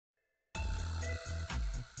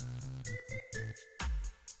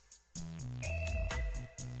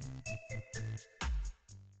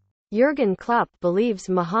Jurgen Klopp believes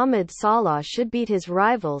Mohamed Salah should beat his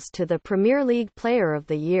rivals to the Premier League Player of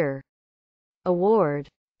the Year award.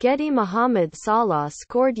 Getty. Mohamed Salah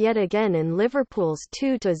scored yet again in Liverpool's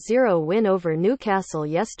 2-0 win over Newcastle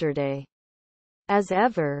yesterday. As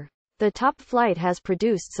ever, the top flight has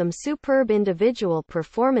produced some superb individual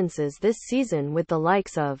performances this season, with the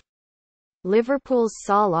likes of Liverpool's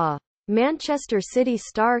Salah, Manchester City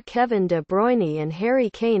star Kevin De Bruyne and Harry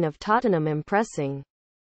Kane of Tottenham impressing.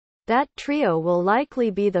 That trio will likely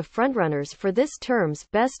be the frontrunners for this term's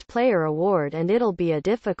Best Player award, and it'll be a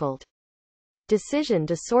difficult decision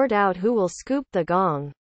to sort out who will scoop the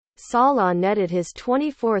gong. Salah netted his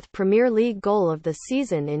 24th Premier League goal of the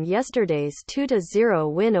season in yesterday's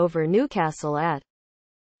 2-0 win over Newcastle at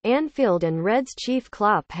Anfield, and Reds chief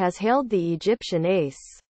Klopp has hailed the Egyptian ace.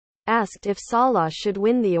 Asked if Salah should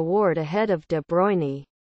win the award ahead of De Bruyne,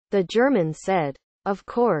 the German said, "Of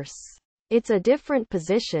course. It's a different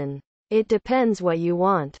position. It depends what you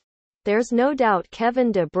want. There's no doubt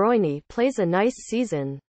Kevin De Bruyne plays a nice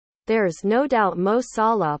season. There's no doubt Mo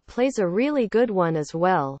Salah plays a really good one as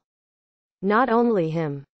well. Not only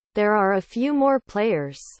him. There are a few more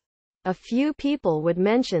players. A few people would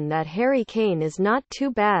mention that Harry Kane is not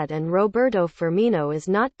too bad and Roberto Firmino is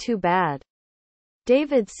not too bad.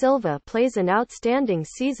 David Silva plays an outstanding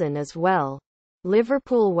season as well.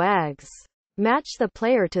 Liverpool wags. Match the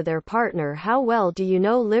player to their partner. How well do you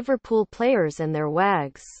know Liverpool players and their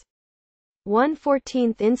wags?"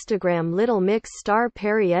 1/14 Instagram. Little Mix star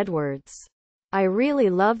Perry Edwards. "I really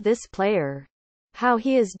love this player. How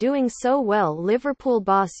he is doing so well." Liverpool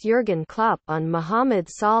boss Jurgen Klopp on Mohamed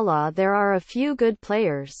Salah. "There are a few good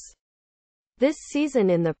players this season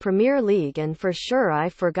in the Premier League, and for sure I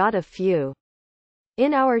forgot a few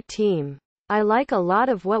in our team. I like a lot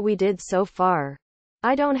of what we did so far.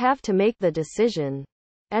 I don't have to make the decision.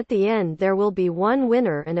 At the end there will be one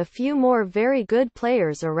winner and a few more very good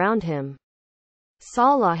players around him."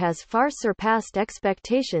 Salah has far surpassed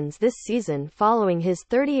expectations this season following his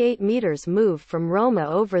 38 meters move from Roma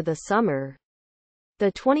over the summer.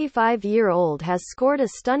 The 25-year-old has scored a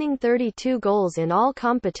stunning 32 goals in all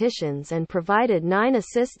competitions and provided 9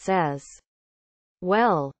 assists as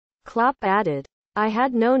well. Klopp added, "I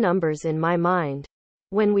had no numbers in my mind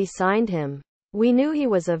when we signed him. We knew he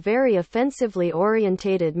was a very offensively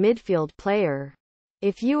orientated midfield player.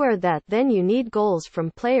 If you are that, then you need goals from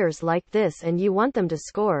players like this and you want them to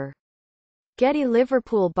score." Getty.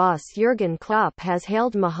 Liverpool boss Jurgen Klopp has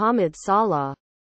hailed Mohamed Salah